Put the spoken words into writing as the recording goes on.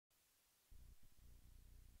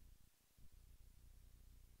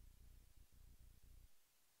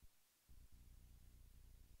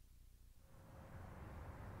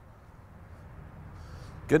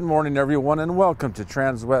Good morning, everyone, and welcome to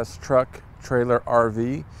Transwest Truck Trailer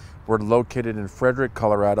RV. We're located in Frederick,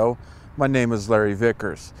 Colorado. My name is Larry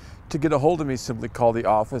Vickers. To get a hold of me, simply call the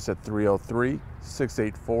office at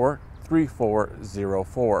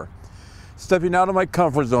 303-684-3404. Stepping out of my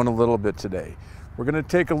comfort zone a little bit today, we're going to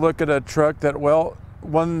take a look at a truck that, well,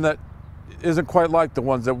 one that isn't quite like the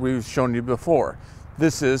ones that we've shown you before.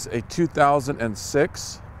 This is a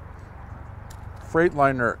 2006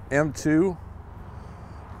 Freightliner M2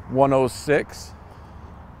 106.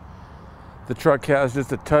 The truck has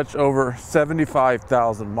just a touch over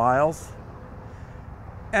 75,000 miles,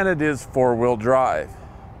 and it is four-wheel drive.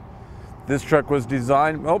 This truck was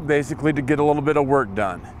designed, well, basically to get a little bit of work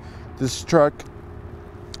done. This truck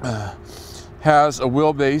has a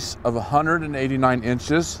wheelbase of 189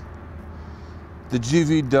 inches. The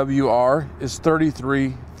GVWR is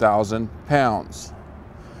 33,000 pounds.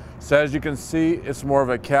 So as you can see, it's more of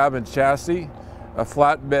a cab and chassis, a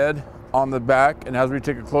flatbed on the back, and as we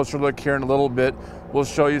take a closer look here in a little bit, we'll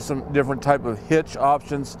show you some different type of hitch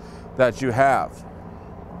options that you have.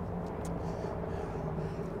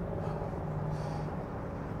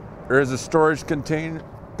 There is a storage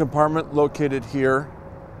compartment located here.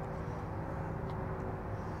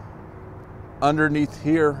 Underneath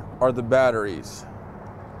here are the batteries.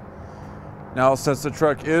 Now, since the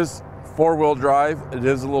truck is four-wheel drive, it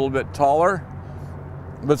is a little bit taller,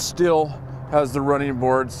 but still has the running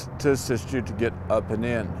boards to assist you to get up and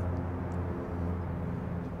in.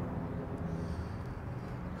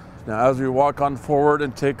 Now, as we walk on forward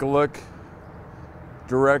and take a look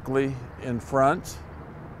directly in front,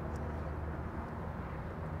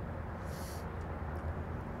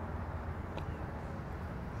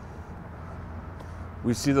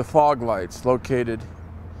 we see the fog lights located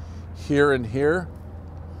here and here.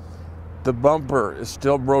 The bumper is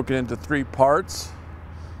still broken into three parts.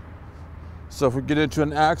 So if we get into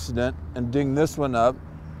an accident and ding this one up,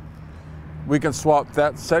 we can swap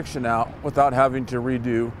that section out without having to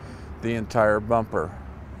redo the entire bumper.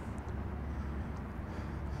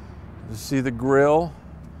 You see the grille,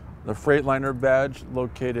 the Freightliner badge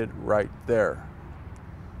located right there.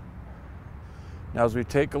 Now as we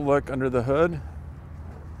take a look under the hood,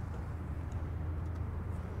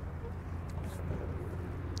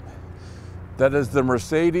 that is the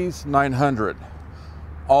Mercedes 900.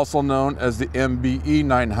 Also known as the MBE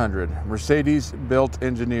 900, Mercedes Built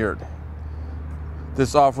Engineered.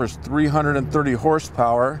 This offers 330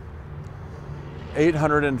 horsepower,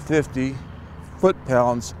 850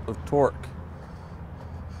 foot-pounds of torque.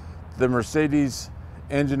 The Mercedes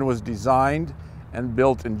engine was designed and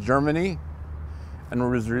built in Germany and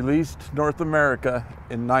was released to North America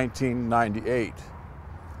in 1998.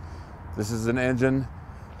 This is an engine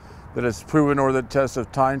that has proven over the test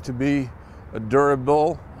of time to be a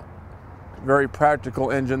durable, very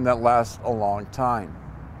practical engine that lasts a long time.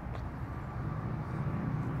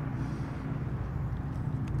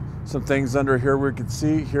 Some things under here we can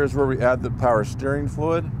see. Here's where we add the power steering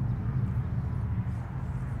fluid.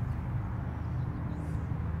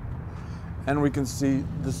 And we can see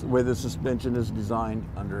this way the suspension is designed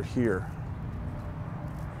under here.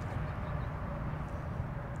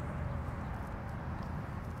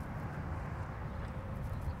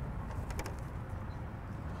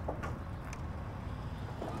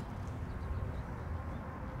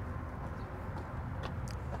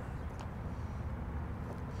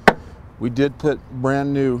 We did put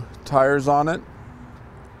brand new tires on it.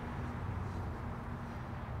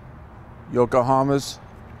 Yokohama's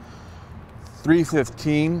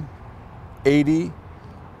 315/80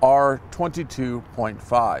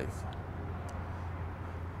 R22.5.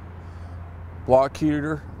 Block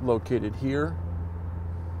heater located here.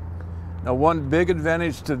 Now, one big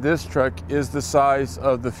advantage to this truck is the size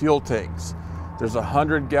of the fuel tanks. There's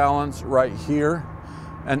 100 gallons right here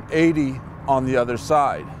and 80 on the other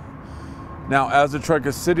side. Now, as the truck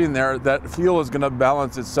is sitting there, that fuel is going to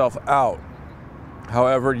balance itself out.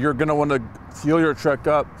 However, you're going to want to fuel your truck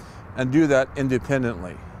up and do that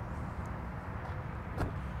independently.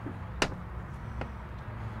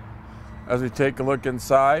 As we take a look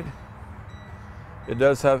inside, it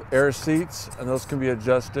does have air seats, and those can be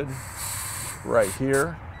adjusted right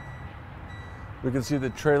here. We can see the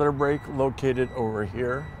trailer brake located over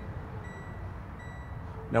here.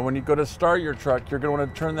 Now, when you go to start your truck, you're going to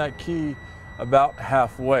want to turn that key about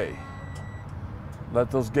halfway.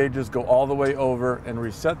 Let those gauges go all the way over and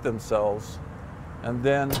reset themselves, and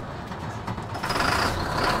then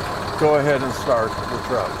go ahead and start the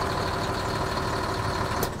truck.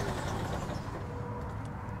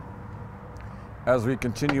 As we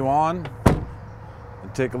continue on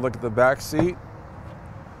and take a look at the back seat,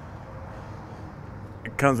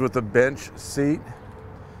 It comes with a bench seat,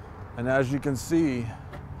 and as you can see,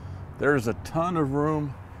 there's a ton of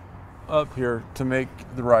room up here to make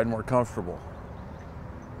the ride more comfortable.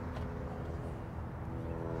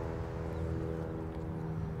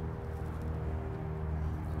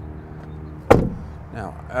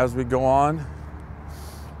 Now, as we go on,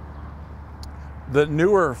 the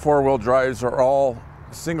newer four-wheel drives are all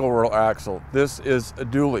single roll axle. This is a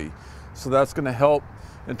dually, so that's going to help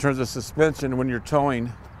in terms of suspension when you're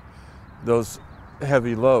towing those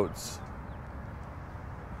heavy loads.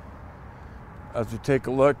 As we take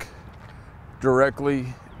a look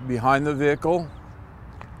directly behind the vehicle,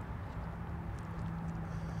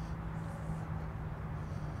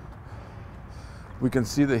 we can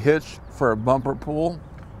see the hitch for a bumper pull.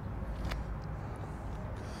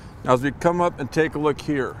 Now, as we come up and take a look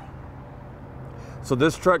here, so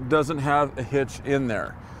this truck doesn't have a hitch in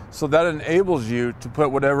there. So that enables you to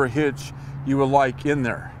put whatever hitch you would like in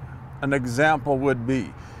there. An example would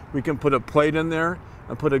be, we can put a plate in there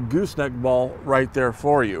and put a gooseneck ball right there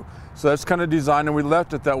for you. So that's kind of designed, and we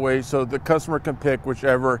left it that way so the customer can pick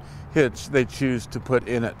whichever hitch they choose to put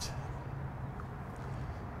in it.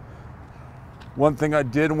 One thing I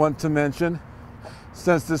did want to mention,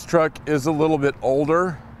 since this truck is a little bit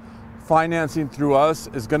older, financing through us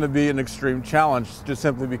is going to be an extreme challenge just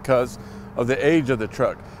simply because of the age of the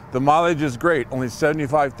truck. The mileage is great, only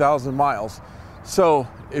 75,000 miles. So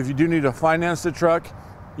if you do need to finance the truck,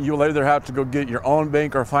 you'll either have to go get your own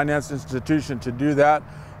bank or finance institution to do that,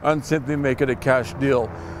 and simply make it a cash deal.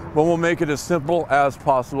 But we'll make it as simple as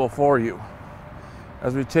possible for you.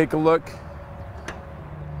 As we take a look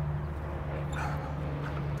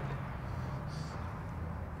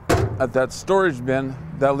at that storage bin,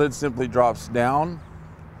 that lid simply drops down,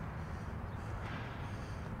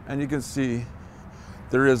 and you can see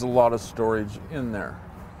there is a lot of storage in there.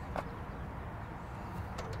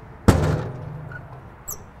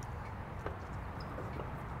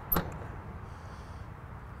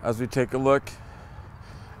 As we take a look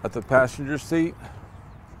at the passenger seat,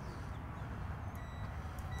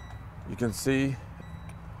 you can see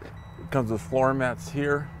it comes with floor mats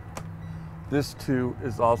here. This too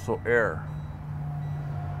is also air.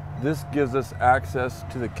 This gives us access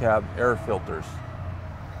to the cab air filters.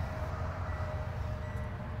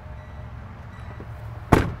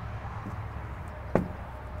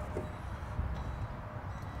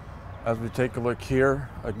 As we take a look here,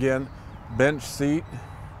 again, bench seat.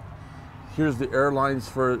 Here's the air lines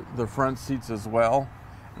for the front seats as well,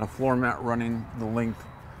 and a floor mat running the length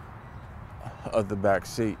of the back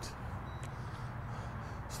seat.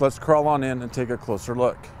 So let's crawl on in and take a closer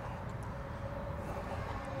look.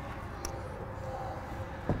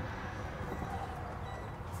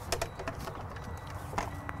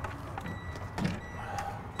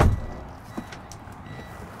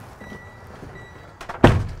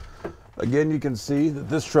 Again, you can see that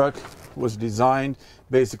this truck was designed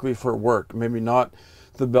basically for work. Maybe not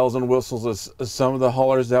the bells and whistles as some of the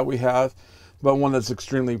haulers that we have, but one that's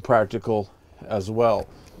extremely practical as well.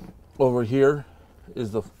 Over here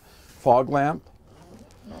is the fog lamp.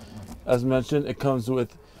 As mentioned, it comes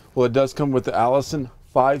with, well, it does come with the Allison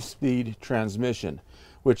 5-speed transmission,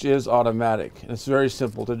 which is automatic, and it's very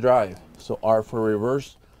simple to drive. So R for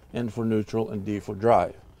reverse, N for neutral, and D for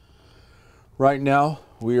drive. Right now,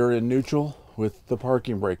 we are in neutral with the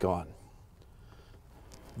parking brake on.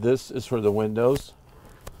 This is for the windows.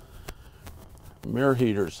 Mirror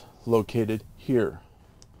heaters located here.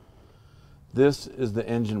 This is the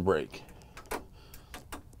engine brake.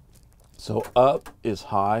 So up is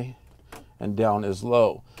high and down is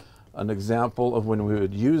low. An example of when we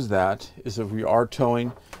would use that is if we are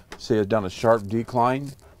towing, say down a sharp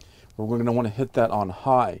decline, we're going to want to hit that on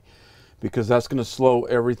high, because that's going to slow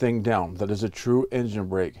everything down. That is a true engine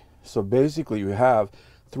brake. So basically you have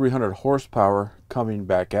 300 horsepower coming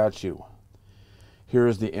back at you. Here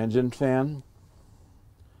is the engine fan.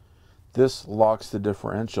 This locks the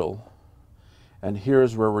differential. And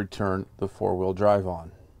here's where we turn the four-wheel drive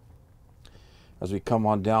on. As we come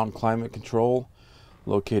on down, climate control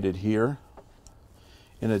located here.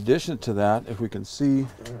 In addition to that, if we can see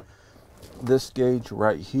this gauge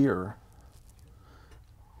right here,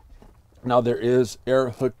 now there is air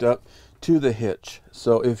hooked up to the hitch.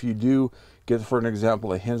 So if you do get, for an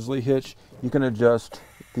example, a Hensley hitch, you can adjust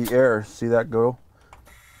the air. See that go?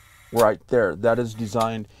 Right there. That is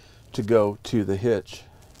designed to go to the hitch.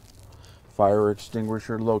 Fire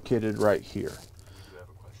extinguisher located right here. Do you have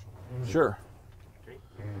a question? Sure. Okay.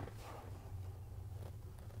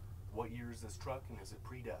 What year is this truck, and is it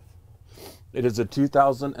pre-death? It is a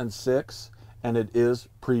 2006, and it is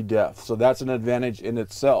pre-def. So that's an advantage in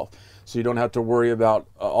itself. So you don't have to worry about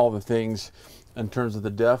all the things in terms of the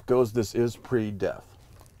def goes. This is pre-def.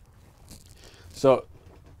 So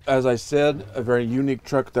as I said, a very unique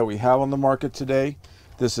truck that we have on the market today.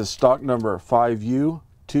 This is stock number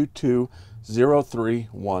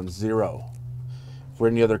 5U220310. For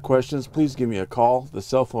any other questions, please give me a call. The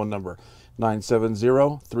cell phone number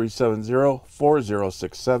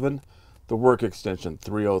 970-370-4067. The work extension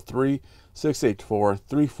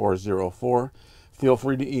 303-684-3404. Feel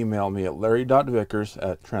free to email me at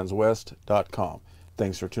larry.vickers@transwest.com.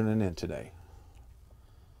 Thanks for tuning in today.